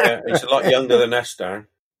yeah, he's a lot younger than us, Darren.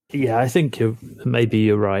 Yeah, I think maybe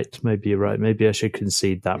you're right. Maybe I should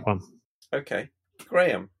concede that one. Okay,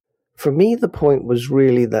 Graham. For me, the point was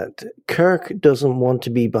really that Kirk doesn't want to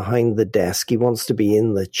be behind the desk. He wants to be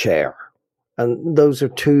in the chair. And those are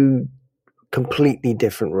two completely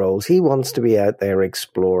different roles. He wants to be out there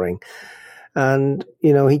exploring. And,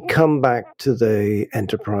 he'd come back to the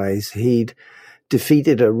Enterprise. He'd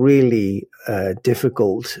defeated a really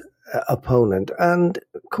difficult opponent. And,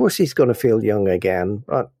 of course, he's going to feel young again.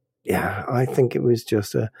 But, yeah, I think it was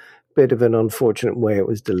just a bit of an unfortunate way it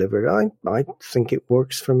was delivered. I think it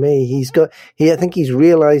works for me. I think he's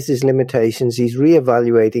realized his limitations. He's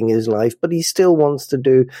reevaluating his life, but he still wants to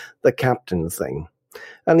do the captain thing.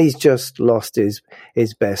 And he's just lost his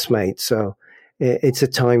best mate. So it's a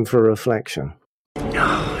time for reflection.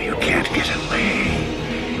 No, you can't get away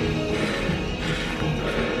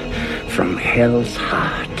from hell's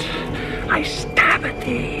heart. I stab at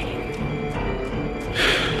thee.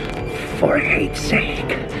 For hate's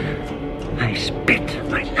sake, I spit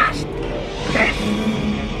my last breath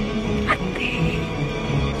at thee.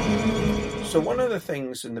 So one of the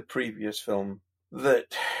things in the previous film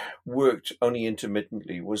that worked only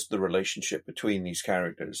intermittently was the relationship between these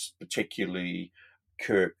characters, particularly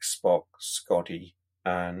Kirk, Spock, Scotty,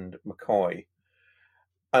 and McCoy.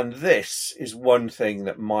 And this is one thing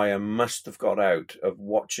that Maya must have got out of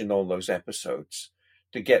watching all those episodes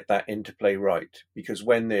to get that interplay right, because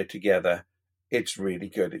when they're together, it's really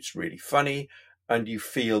good, it's really funny, and you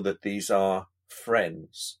feel that these are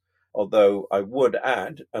friends. Although I would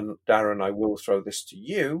add, and Darren, I will throw this to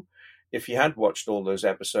you, if he had watched all those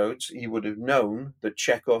episodes, he would have known that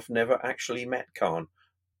Chekhov never actually met Khan,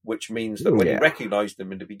 which means that when he recognized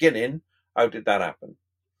him in the beginning, how did that happen?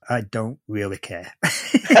 I don't really care.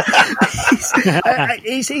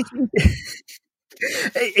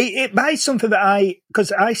 It might something that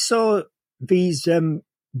because I saw these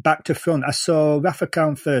back to front. I saw Wrath of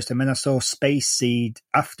Khan first, and then I saw Space Seed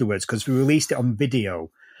afterwards because we released it on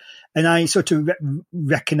video. And I sort of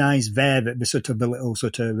recognised there that the little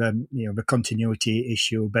sort of the continuity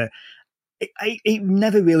issue, but it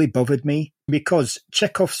never really bothered me because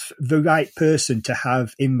Chekhov's the right person to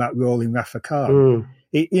have in that role in Wrath of Khan.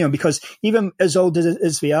 Because even as old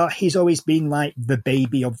as they are, he's always been like the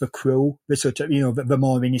baby of the crew, the sort of, the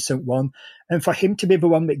more innocent one. And for him to be the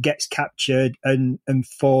one that gets captured and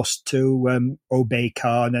forced to obey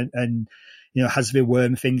Khan and has the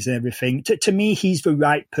worm things and everything, to me, he's the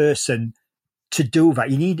right person to do that.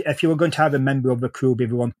 If you were going to have a member of the crew be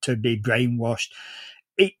the one to be brainwashed,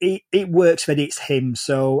 it works that it's him.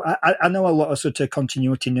 So I know a lot of sort of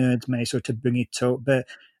continuity nerds may sort of bring it up, but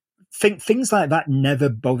things like that never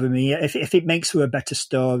bother me. If it makes for a better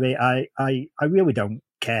story, I really don't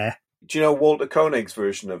care. Do you know Walter Koenig's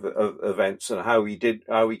version of events and how he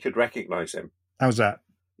could recognise him? How's that?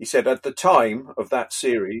 He said at the time of that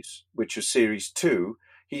series, which was series 2,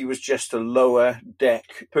 he was just a lower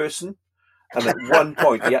deck person. And at one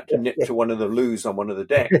point, he had to nip to one of the loos on one of the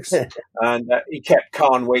decks. And he kept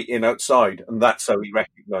Khan waiting outside. And that's how he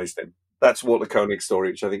recognised him. That's Walter Koenig's story,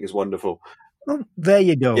 which I think is wonderful. Well, there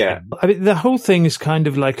you go. Yeah. I mean, the whole thing is kind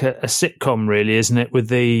of like a sitcom, really, isn't it? With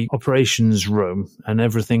the operations room and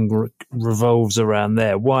everything revolves around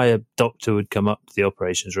there. Why a doctor would come up to the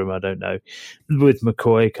operations room, I don't know. With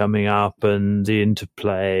McCoy coming up and the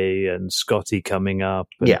interplay and Scotty coming up.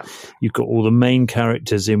 Yeah. You've got all the main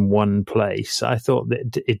characters in one place. I thought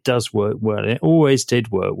that it does work well. It always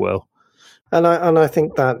did work well. And I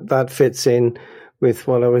think that fits in with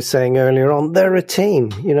what I was saying earlier on. They're a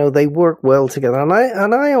team, they work well together.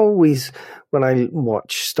 And I always, when I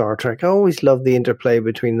watch Star Trek, I always love the interplay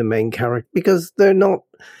between the main character, because they're not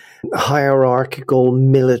hierarchical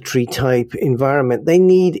military type environment. They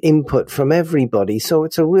need input from everybody. So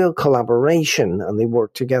it's a real collaboration and they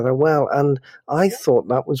work together well. And I thought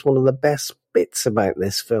that was one of the best bits about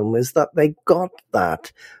this film, is that they got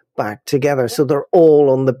that back together. So they're all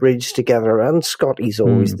on the bridge together, and Scotty's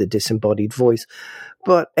always the disembodied voice.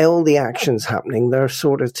 But all the actions happening, they're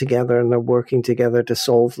sort of together and they're working together to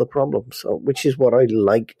solve the problem. So, which is what I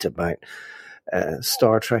liked about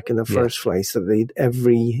Star Trek in the first place, that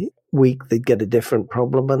every week they'd get a different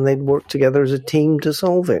problem and they'd work together as a team to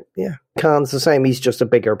solve it. Yeah. Khan's the same, he's just a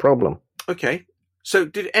bigger problem. Okay. So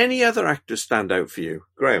did any other actors stand out for you,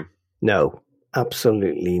 Graham? No.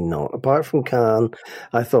 Absolutely not. Apart from Khan,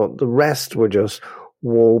 I thought the rest were just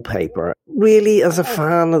wallpaper. Really, as a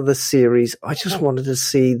fan of the series, I just wanted to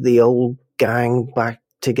see the old gang back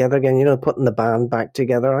together again, putting the band back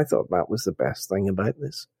together. I thought that was the best thing about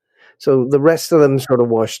this. So the rest of them sort of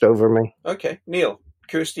washed over me. Okay. Neil,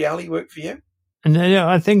 Kirstie Alley worked for you? No,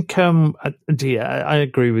 I think, I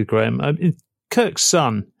agree with Graham. Kirk's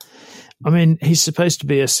son, I mean, he's supposed to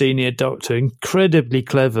be a senior doctor, incredibly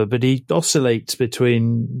clever, but he oscillates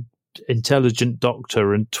between intelligent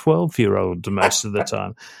doctor and 12-year-old most of the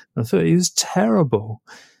time. I thought he was terrible.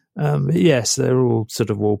 Yes, they're all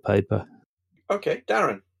sort of wallpaper. Okay,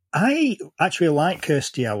 Darren. I actually like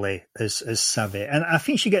Kirstie Alley as Savvy, and I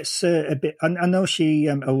think she gets a bit. I know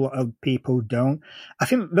a lot of people don't. I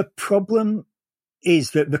think the problem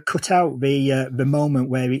is that they cut out the moment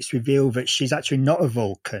where it's revealed that she's actually not a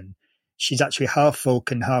Vulcan. She's actually half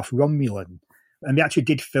Vulcan, half Romulan. And they actually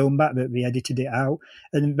did film that, they edited it out.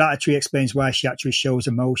 And that actually explains why she actually shows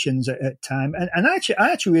emotions at time. And I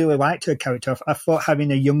actually really liked her character. I thought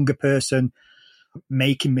having a younger person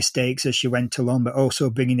making mistakes as she went along, but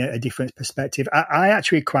also bringing a different perspective, I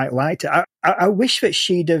actually quite liked it. I wish that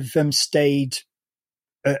she'd have stayed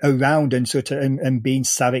around and sort of and been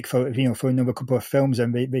Saavik for another couple of films,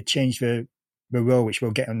 and they changed the role, which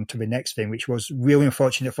we'll get on to the next thing, which was really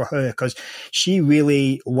unfortunate for her because she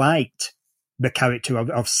really liked the character of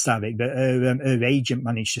Saavik, but her agent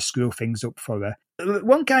managed to screw things up for her.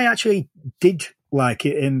 One guy actually did like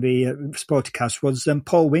it in the Sporticast was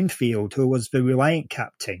Paul Winfield, who was the Reliant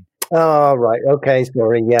captain. Oh, right. Okay,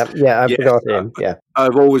 sorry. Yeah, I forgot him. Yeah.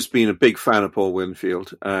 I've always been a big fan of Paul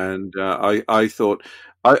Winfield, and I thought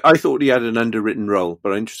he had an underwritten role,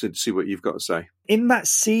 but I'm interested to see what you've got to say. In that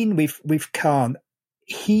scene with Khan,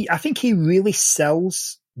 I think he really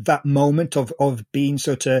sells that moment of being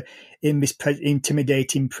sort of in this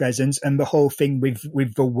intimidating presence, and the whole thing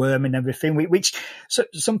with the worm and everything, which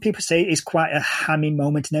some people say is quite a hammy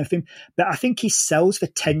moment and everything, but I think he sells the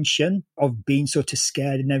tension of being sort of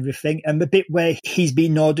scared and everything, and the bit where he's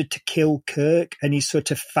being ordered to kill Kirk and he's sort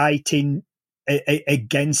of fighting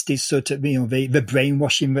against his sort of, the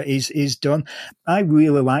brainwashing that is done. I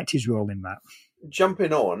really liked his role in that.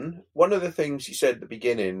 Jumping on, one of the things he said at the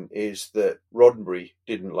beginning is that Roddenberry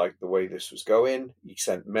didn't like the way this was going. He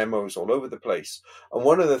sent memos all over the place. And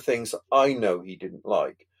one of the things I know he didn't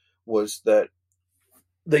like was that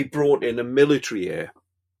they brought in a military air.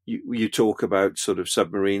 You talk about sort of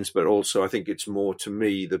submarines, but also I think it's more, to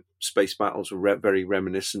me, the space battles were very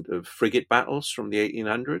reminiscent of frigate battles from the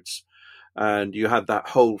 1800s. And you had that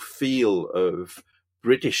whole feel of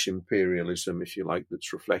British imperialism, if you like,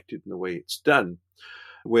 that's reflected in the way it's done.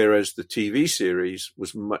 Whereas the TV series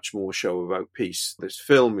was much more show about peace. This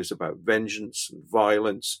film is about vengeance and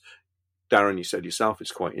violence. Darren, you said yourself,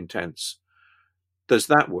 it's quite intense. Does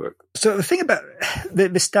that work? So the thing about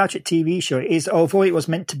the Star Trek TV show is, although it was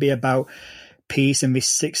meant to be about peace and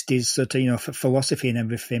this 60s sort of, philosophy and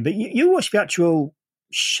everything, but you watch the actual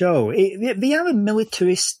show, they are a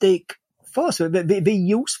militaristic force. They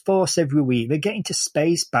use force every week. They get into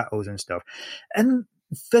space battles and stuff. And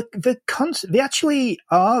they actually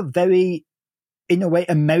are very, in a way,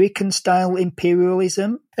 American-style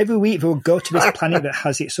imperialism. Every week they'll go to this planet that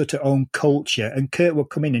has its sort of own culture, and Kirk will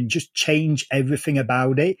come in and just change everything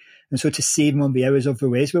about it and sort of see them on the errors of the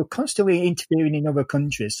ways. We're constantly interfering in other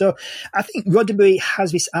countries. So I think Roddenberry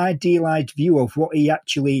has this idealized view of what he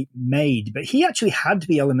actually made, but he actually had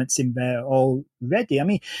the elements in there already. I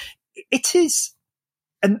mean, it is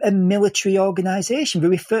a military organisation.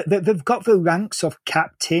 They've got the ranks of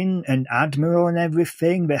captain and admiral and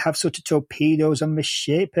everything. They have sort of torpedoes on the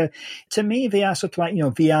ship. To me, they are sort of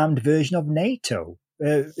like, the armed version of NATO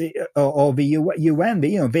or the UN.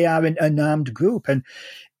 They are an armed group, and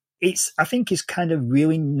I think it's kind of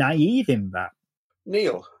really naive in that.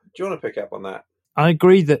 Neil, do you want to pick up on that? I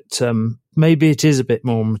agree that maybe it is a bit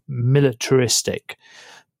more militaristic.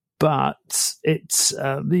 But it's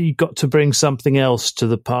you've got to bring something else to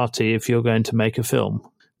the party if you're going to make a film.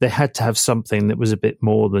 They had to have something that was a bit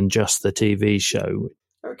more than just the TV show.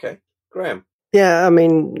 Okay. Graham? Yeah, I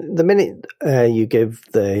mean, the minute you give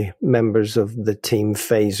the members of the team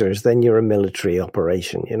phasers, then you're a military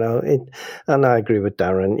operation, and I agree with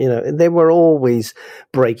Darren. They were always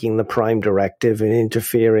breaking the Prime Directive and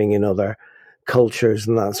interfering in other cultures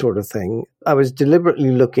and that sort of thing. I was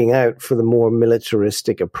deliberately looking out for the more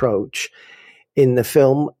militaristic approach in the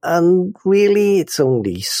film, and really it's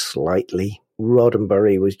only slightly.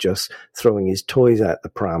 Roddenberry was just throwing his toys out the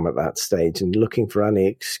pram at that stage and looking for any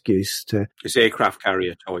excuse to... His aircraft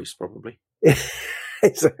carrier toys, probably.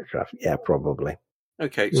 His aircraft, yeah, probably.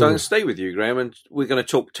 Okay, so I'm going to stay with you, Graham, and we're going to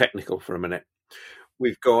talk technical for a minute.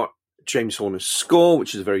 We've got James Horner's score,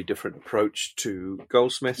 which is a very different approach to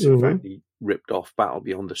Goldsmith's. In fact, he ripped off Battle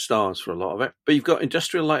Beyond the Stars for a lot of it. But you've got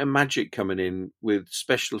Industrial Light and Magic coming in with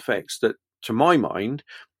special effects that, to my mind,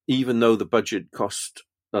 even though the budget cost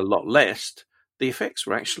a lot less, the effects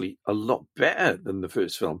were actually a lot better than the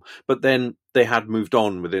first film. But then they had moved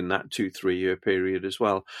on within that 2-3 year period as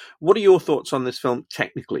well. What are your thoughts on this film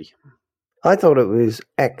technically? I thought it was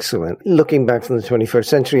excellent. Looking back from the 21st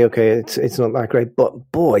century, okay, it's not that great,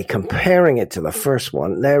 but boy, comparing it to the first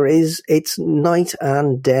one, it's night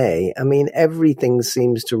and day. I mean, everything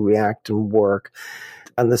seems to react and work,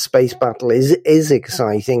 and the space battle is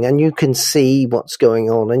exciting, and you can see what's going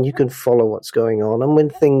on, and you can follow what's going on, and when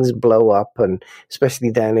things blow up, and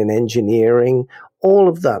especially down in engineering, all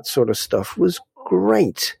of that sort of stuff was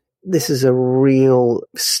great. This is a real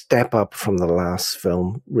step up from the last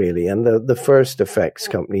film, really. And the first effects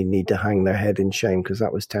company need to hang their head in shame because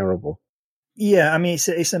that was terrible. Yeah, I mean,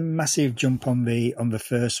 it's a massive jump on the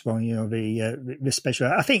first one. The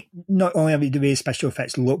special. I think not only do the special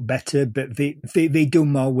effects look better, but they do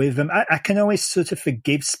more with them. I can always sort of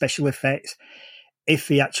forgive special effects if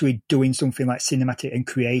they're actually doing something like cinematic and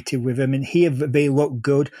creative with them. And here they look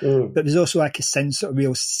good, but there's also like a sense of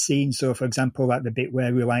real scene. So, for example, like the bit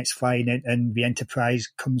where Relight's flying and the Enterprise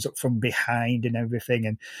comes up from behind and everything.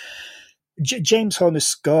 And James Horner's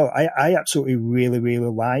score, I absolutely really,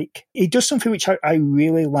 really like. He does something which I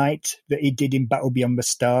really liked that he did in Battle Beyond the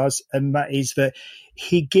Stars, and that is that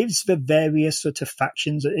he gives the various sort of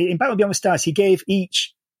factions. In Battle Beyond the Stars, he gave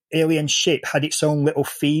each alien ship had its own little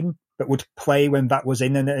theme that would play when that was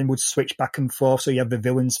in and would switch back and forth. So you have the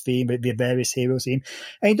villains theme, the various heroes theme.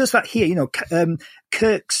 And he does that here.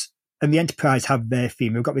 Kirk's and the Enterprise have their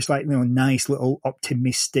theme. We've got this nice little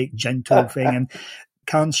optimistic, gentle thing. And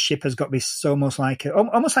Khan's ship has got this almost like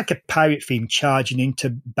a pirate theme charging into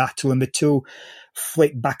battle, and the two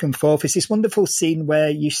flick back and forth. It's this wonderful scene where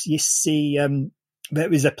you see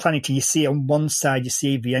there is a planet, and you see on one side you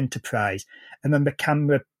see the Enterprise, and then the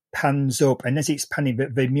camera pans up, and as it's panning,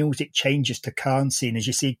 the music changes to Khan's scene as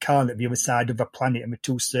you see Khan at the other side of the planet and the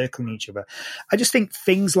two circling each other. I just think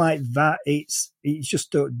things like that, it's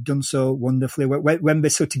just done so wonderfully. When they're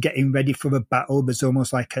sort of getting ready for the battle, there's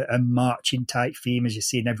almost like a marching type theme as you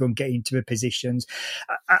see, and everyone getting into their positions.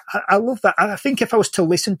 I love that. I think if I was to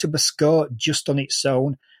listen to the score just on its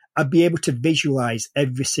own, I'd be able to visualize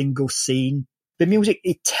every single scene. The music,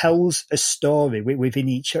 it tells a story within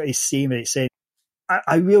each scene that it's in.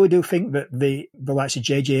 I really do think that the likes of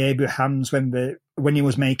J.J. Abrams, when he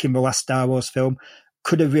was making the last Star Wars film,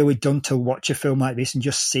 could have really done to watch a film like this and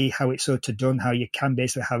just see how it's sort of done, how you can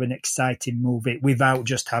basically have an exciting movie without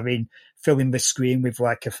just filling the screen with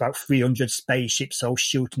like about 300 spaceships all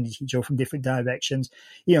shooting at each other from different directions.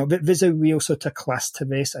 There's a real sort of class to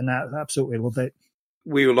this, and I absolutely love it.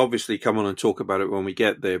 We will obviously come on and talk about it when we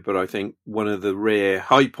get there, but I think one of the rare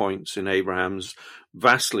high points in Abrams'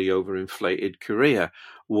 vastly overinflated career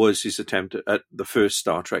was his attempt at the first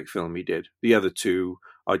Star Trek film he did. The other two,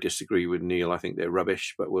 I disagree with Neil. I think they're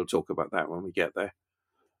rubbish, but we'll talk about that when we get there.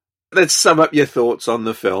 Let's sum up your thoughts on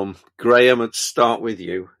the film. Graham, let's start with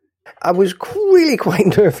you. I was really quite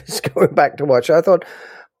nervous going back to watch. I thought,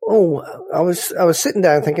 I was sitting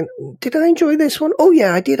down thinking, did I enjoy this one? Oh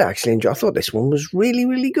yeah, I did actually enjoy. I thought this one was really,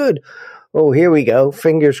 really good. Oh, here we go.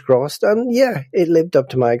 Fingers crossed. And yeah, it lived up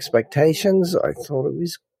to my expectations. I thought it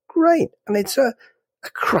was great. And it's a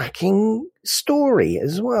cracking story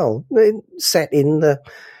as well. Set in the,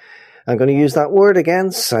 I'm going to use that word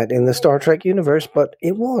again, set in the Star Trek universe, but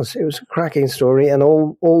it was a cracking story, and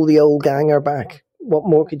all the old gang are back. What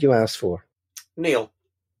more could you ask for? Neil?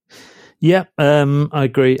 Yeah, I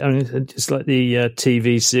agree. I mean, it's like the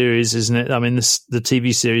TV series, isn't it? I mean, the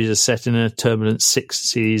TV series is set in a turbulent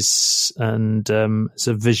 60s, and it's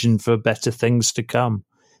a vision for better things to come,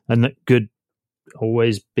 and that good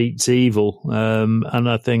always beats evil. And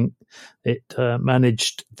I think it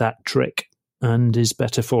managed that trick and is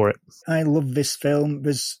better for it. I love this film.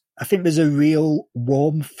 I think there's a real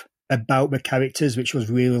warmth about the characters, which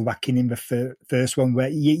was really lacking in the first one, where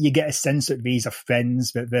you get a sense that these are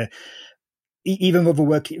friends, that even though they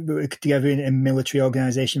work together in a military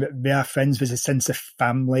organisation, that they are friends. There's a sense of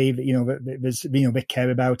family, that they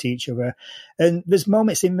care about each other, and there's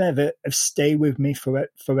moments in there that have stayed with me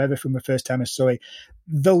forever from the first time I saw it.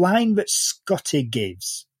 The line that Scotty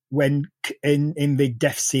gives when in the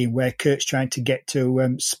death scene where Kurt's trying to get to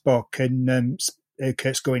Spock, and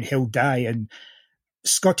Kurt's going, "He'll die," and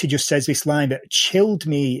Scotty just says this line that chilled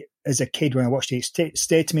me as a kid when I watched it. It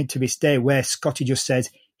stayed to me to this day, where Scotty just says,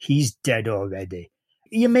 "He's dead already."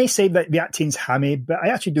 You may say that the acting's hammy, but I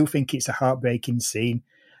actually do think it's a heartbreaking scene.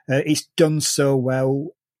 It's done so well.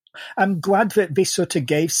 I'm glad that this sort of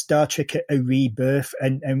gave Star Trek a rebirth,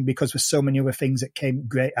 and because there's so many other things that came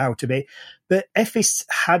great out of it. But if this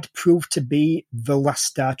had proved to be the last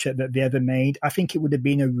Star Trek that they ever made, I think it would have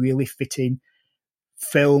been a really fitting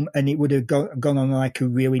film, and it would have gone on like a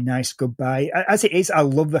really nice goodbye. As it is, I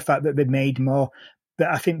love the fact that they made more, but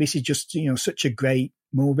I think this is just, such a great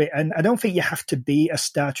movie, and I don't think you have to be a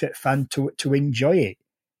Star Trek fan to enjoy it.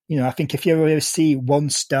 I think if you ever see one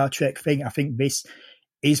Star Trek thing, I think this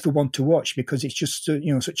is the one to watch, because it's just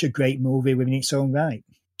such a great movie within its own right.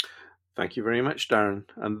 Thank you very much, Darren.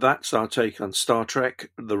 And that's our take on Star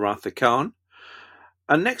Trek: The Wrath of Khan.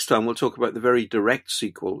 And next time we'll talk about the very direct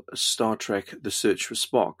sequel, Star Trek: The Search for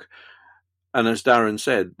Spock. And as Darren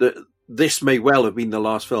said, this may well have been the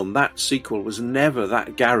last film. That sequel was never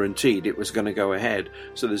that guaranteed it was going to go ahead.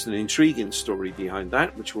 So there's an intriguing story behind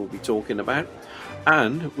that, which we'll be talking about.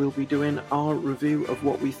 And we'll be doing our review of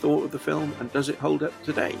what we thought of the film and does it hold up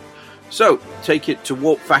today. So take it to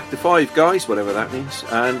Warp Factor 5, guys, whatever that means.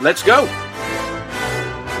 And let's go!